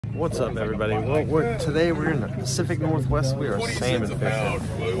What's up, everybody? Well, today we're in the Pacific Northwest. We are salmon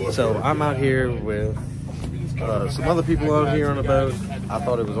fishing. So I'm out here with some other people out here on a boat. I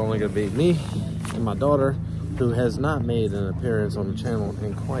thought it was only going to be me and my daughter, who has not made an appearance on the channel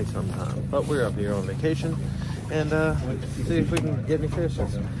in quite some time. But we're up here on vacation and see if we can get any fish.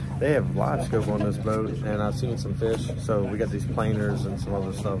 They have live scope on this boat, and I've seen some fish. So we got these planers and some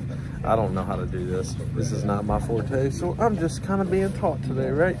other stuff. I don't know how to do this. This is not my forte, so I'm just kind of being taught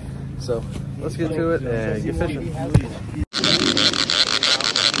today, right? So let's get to it and get fishing.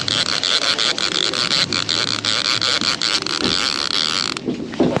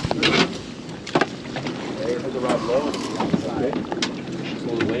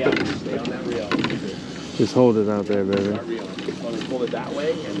 Just hold it out there, baby. Hold it that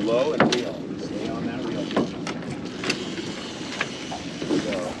way and low and reel. Stay on that reel.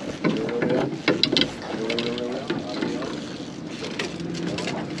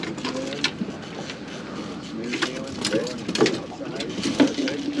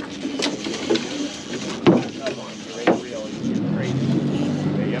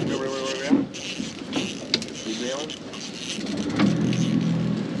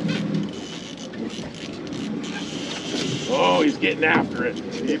 Oh, he's getting after it.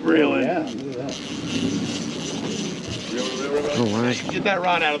 Keep reeling. Yeah, look at that. Reel. Oh, wow. Get that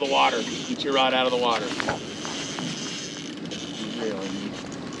rod out of the water. Get your rod out of the water. Keep reeling.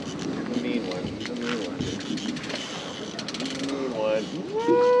 Here's a mean one. Here's a mean one. Mean one.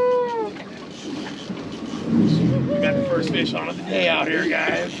 We got the first fish on of the day out here,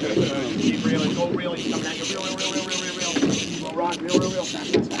 guys. Keep reeling. Go reeling. Coming at you. Reel. Go rod. Reel.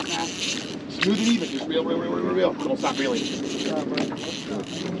 Fast. Smooth and even. Just reel. Don't stop reeling. Keep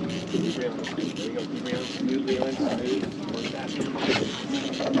reeling. There you go. Keep reeling. Smooth reeling. Smooth.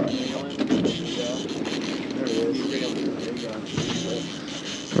 There it is. Keep reeling. There you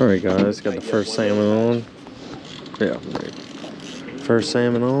go. All right, guys. Got the first salmon on. Yeah. First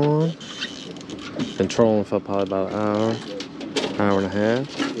salmon on. Been trolling for probably about an hour and a half.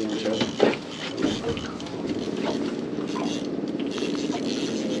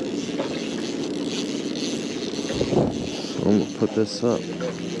 I'm gonna put this up. Keep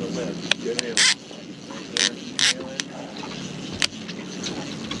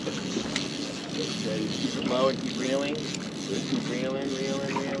it low and keep reeling. Keep reeling.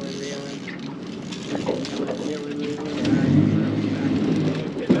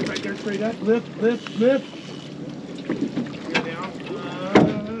 That's right there, straight up. Lift. Down.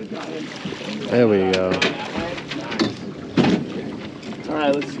 Got it. There we go. All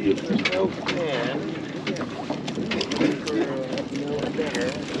right, let's see if there's no fin.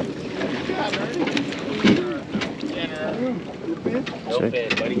 No fin,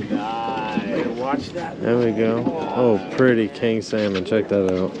 buddy. Nice. Watch that. There we go. Oh, pretty king salmon. Check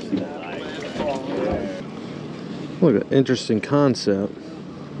that out. Look at interesting concept.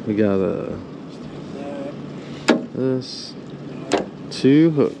 We got this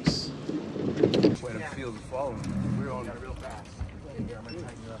 2 hooks.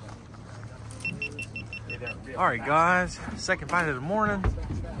 All right, guys. Second bite of the morning.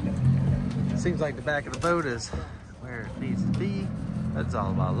 Seems like the back of the boat is where it needs to be. That's all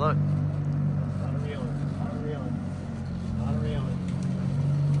about luck. Not a reeling.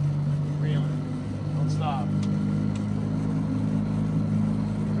 Don't stop.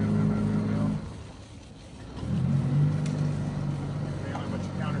 Reel. Reeling. What's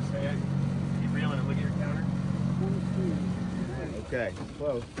your counter say? Keep reeling and look at your counter. Okay,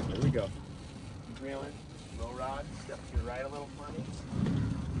 close. There we go. Keep reeling. Low rod. Step to your right a little for me.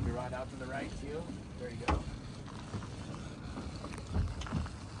 Keep your rod out to the right too. There you go.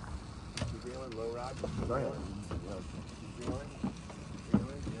 Keep reeling. Low rod. Keep reeling. Keep reeling.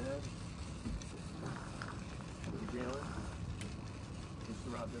 Good. Keep reeling. Push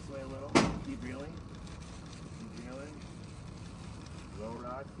the rod this way a little. Keep reeling. Low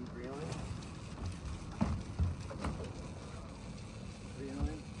rod. Keep reeling.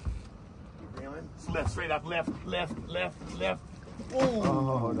 Keep reeling. Left, straight up, left.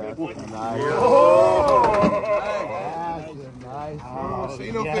 Oh, that's nice. Oh, That's nice. Oh,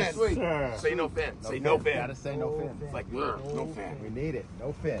 say no fin. Say no fin. Say no fin. Gotta say no fin. It's like, no fin. We need it.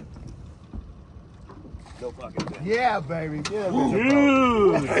 No fin. No fucking fin. Yeah, baby. Yeah,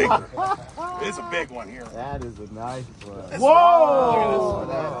 Dude. It's a big one here. that is a nice one. Whoa!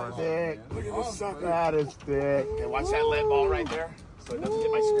 That's thick. Look at this sucker. That is thick. Okay, watch that lead ball right there so it doesn't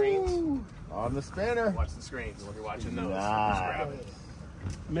hit my screens. On the spinner. Watch the screens when you're watching those. Nice. Just grab it.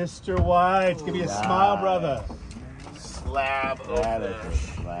 Mr. White, give me a smile, brother. Slab of That is a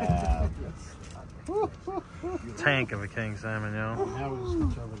fish. slab. tank of a king salmon, y'all. Now we'll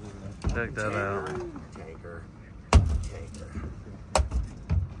just switch over to the Check that out. Tanker.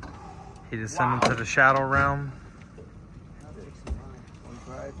 He descended to the shadow realm.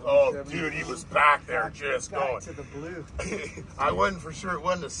 Oh, dude, he was back there just going. to the blue. I wasn't for sure it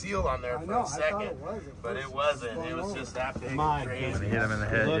wasn't a seal on there I for know, a second, I thought it was. but it wasn't. It was just that big My and When crazy. he hit him in the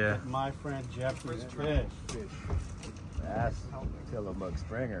head, Look yeah. at my friend Jeffrey's fish. That's Tillamook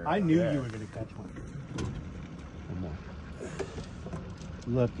Springer. I knew Yeah. you were going to catch one. Come on.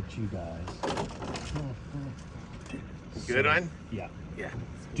 Look at you guys. Good one? Yeah. Yeah.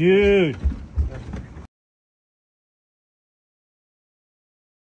 Dude.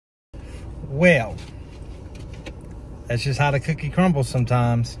 Well, that's just how the cookie crumbles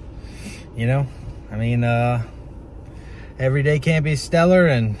sometimes, you know? I mean, every day can't be stellar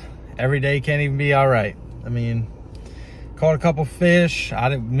and every day can't even be all right. I mean, caught a couple fish.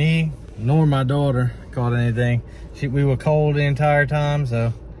 Me nor my daughter caught anything. We were cold the entire time,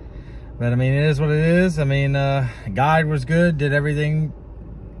 so. But I mean, it is what it is. I mean, guide was good, did everything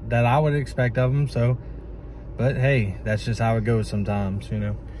that I would expect of him, so. But hey, that's just how it goes sometimes, you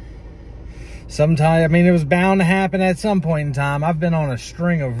know? Sometimes, I mean, it was bound to happen at some point in time. I've been on a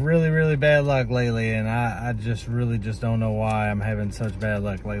string of really, really bad luck lately, and I just really just don't know why I'm having such bad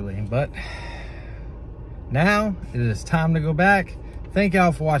luck lately. But now it is time to go back. Thank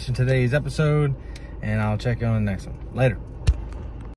y'all for watching today's episode, and I'll check you on the next one. Later.